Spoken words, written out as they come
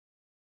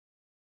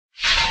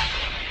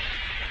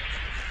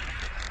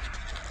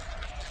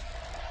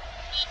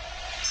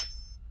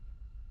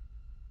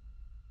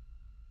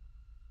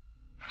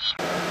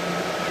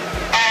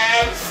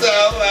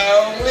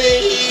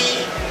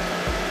lonely.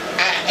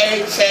 I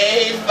ain't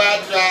changed my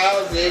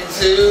droughts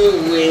into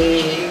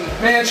wings.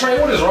 Man, Trey,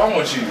 what is wrong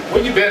with you?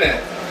 Where you been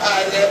at?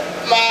 I live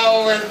my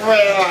own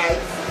friend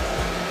life.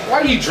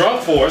 Why are you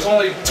drunk for? It's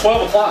only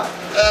 12 o'clock.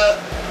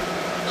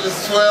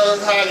 It's 12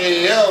 o'clock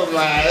in your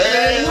mind.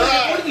 Man,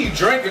 what are you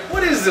drinking?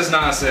 What is this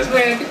nonsense?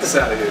 Man, get this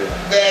out of here.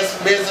 That's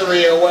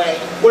misery away.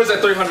 What is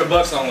that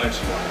 $300 on lynch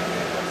you?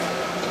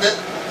 The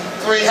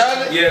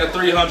 300? Yeah, the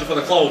 300 for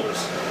the clovers.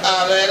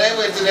 Oh man, they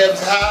went to them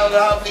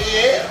Tylenol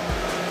PM.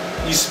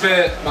 You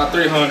spent my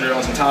 300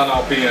 on some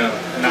Tylenol PM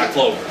and not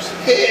clovers.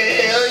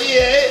 Hell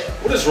yeah.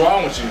 What is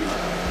wrong with you?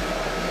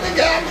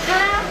 Nigga, I'm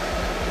high.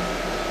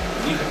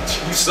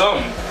 You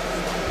something.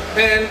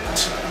 Man,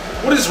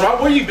 what is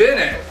wrong? Where you been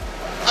at?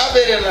 I've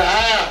been in the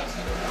house.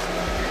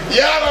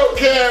 Y'all don't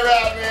care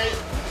about me.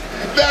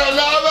 No,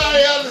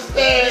 nobody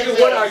understands.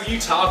 Nigga, what are you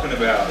talking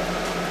about?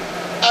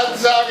 I'm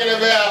talking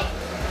about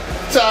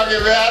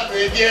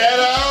the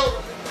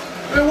ghetto.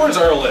 Man, where's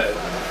Earl at?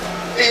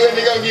 He went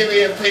to go give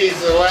me a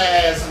pizza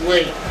last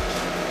week.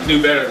 You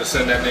knew better to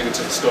send that nigga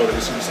to the store to get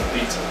you some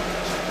pizza.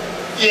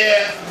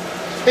 Yeah.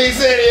 He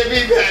said he'll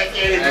be back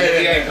any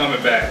minute. He ain't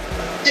coming back.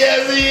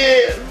 Yes, he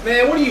is.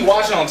 Man, what are you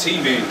watching on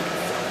TV?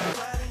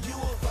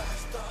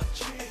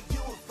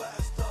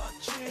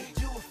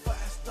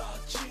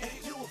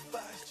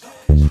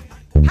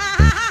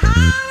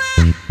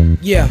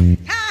 Yeah.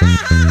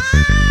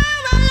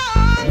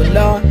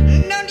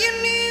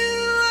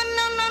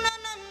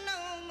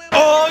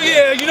 Oh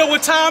yeah, you know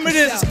what time it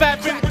is? It's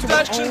Fat Finger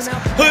Productions,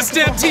 Hood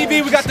Stamp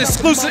TV. We got the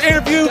exclusive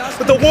interview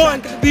with the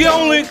one, the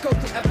only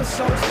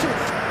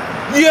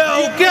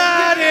Yo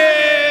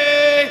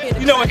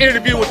Gotti. You know, an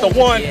interview with the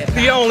one,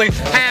 the only,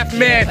 half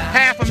man,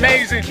 half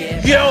amazing.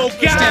 Yo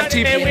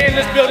Gotti. Man, we're in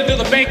this building till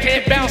the bank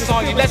can't bounce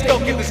on you. Let's go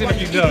get this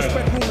interview done.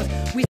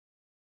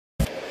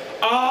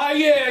 Oh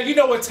yeah, you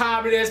know what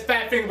time it is.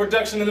 Fat Finger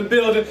Production in the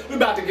building. We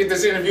about to get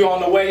this interview on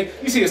the way.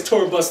 You see his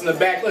tour bus in the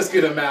back. Let's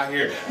get him out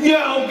here.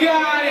 Yo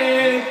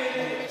Gotti.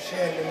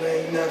 Shannon,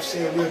 man, you know what I'm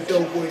saying? Real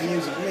dope boy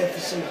music.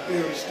 Memphis in the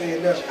building,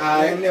 stand up.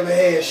 I ain't never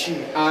had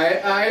shit.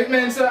 Alright,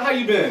 man, so how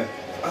you been?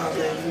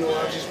 Man, you know,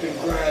 I've just been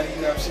grinding,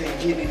 you know what I'm saying,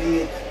 getting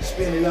it in,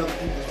 spending other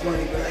people's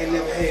money, but I ain't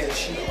never had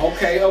shit.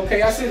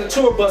 Okay, I see the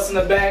tour bus in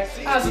the back.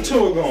 How's the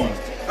tour going?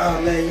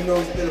 Man, you know,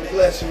 it's been a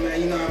blessing,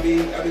 man. You know, I've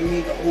been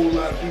meeting a whole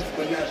lot of people,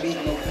 but not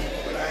meeting no people,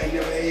 but I ain't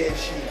never had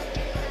shit.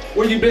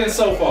 Where you been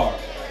so far?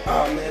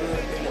 Man,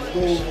 I've been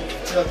in Louisville,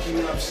 Kentucky, you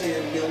know what I'm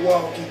saying,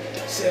 Milwaukee,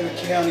 7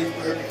 counties,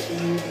 Burger King,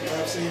 you know what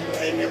I'm saying, but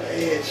I ain't never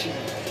had shit.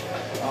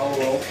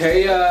 Oh,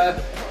 okay,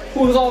 who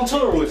was on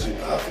tour with you?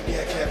 I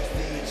forget Captain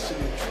Deeds, too.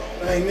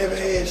 I ain't never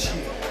had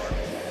shit.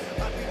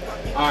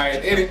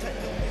 Alright,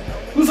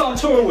 who's on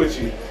tour with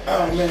you?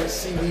 Man,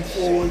 CB4,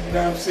 you know what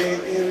I'm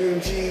saying,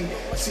 MMG,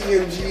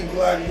 CMG,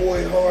 Black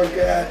Boy, Hard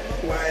Guy,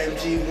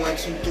 YMG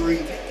 123,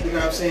 you know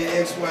what I'm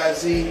saying,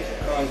 XYZ,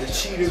 the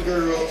Cheetah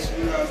Girls,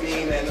 you know what I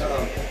mean, and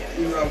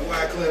you know,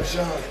 Wyclef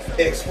Jean,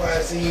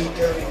 XYZ,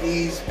 Dirty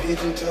Knees,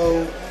 Pigeon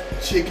Toe,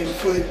 Chicken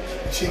Foot,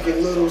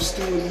 Chicken Little,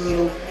 Stuart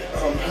Little,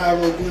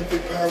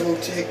 Hieroglyphic,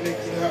 Pyrotechnic,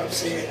 you know what I'm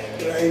saying,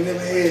 but I ain't never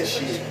had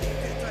shit.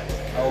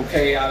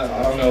 Okay, I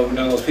don't know who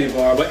none of those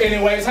people are, but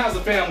anyways, how's the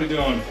family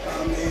doing?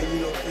 Man,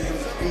 you know,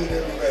 family's good,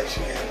 everybody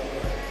should have one,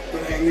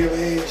 but I ain't never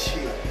had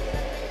shit.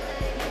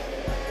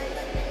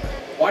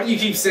 Why do you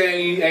keep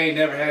saying you ain't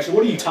never had shit?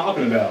 What are you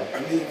talking about?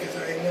 I mean, because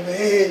I ain't never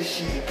had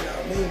shit, you know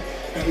what I mean?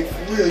 I mean,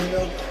 for real, you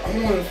know,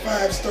 I'm on a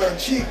 5-star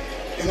chick,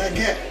 and I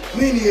got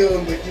plenty of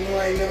them, but you know,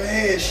 I ain't never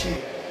had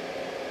shit.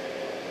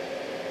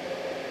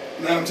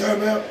 Know what I'm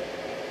talking about?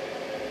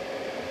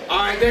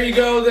 Alright, there you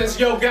go. That's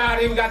Yo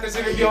Gotti. We got this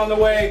interview on the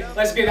way.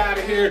 Let's get out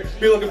of here.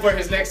 Be looking for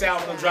his next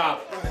album to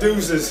drop.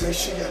 Deuces. Make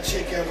sure y'all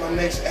check out my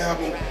next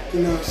album.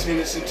 You know what I'm saying?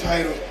 It's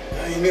entitled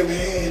I Ain't Never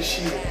Had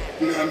Shit.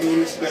 You know what I mean?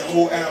 It's the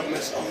whole album.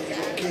 That's all you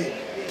gonna get.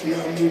 You know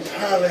what I mean?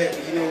 Holla at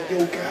me. You know,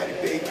 Yo Gotti,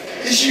 baby.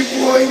 It's your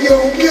boy, Yo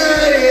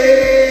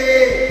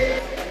Gotti.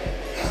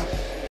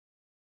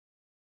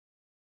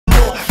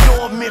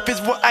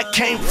 Memphis, where I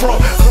came from,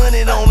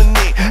 100 on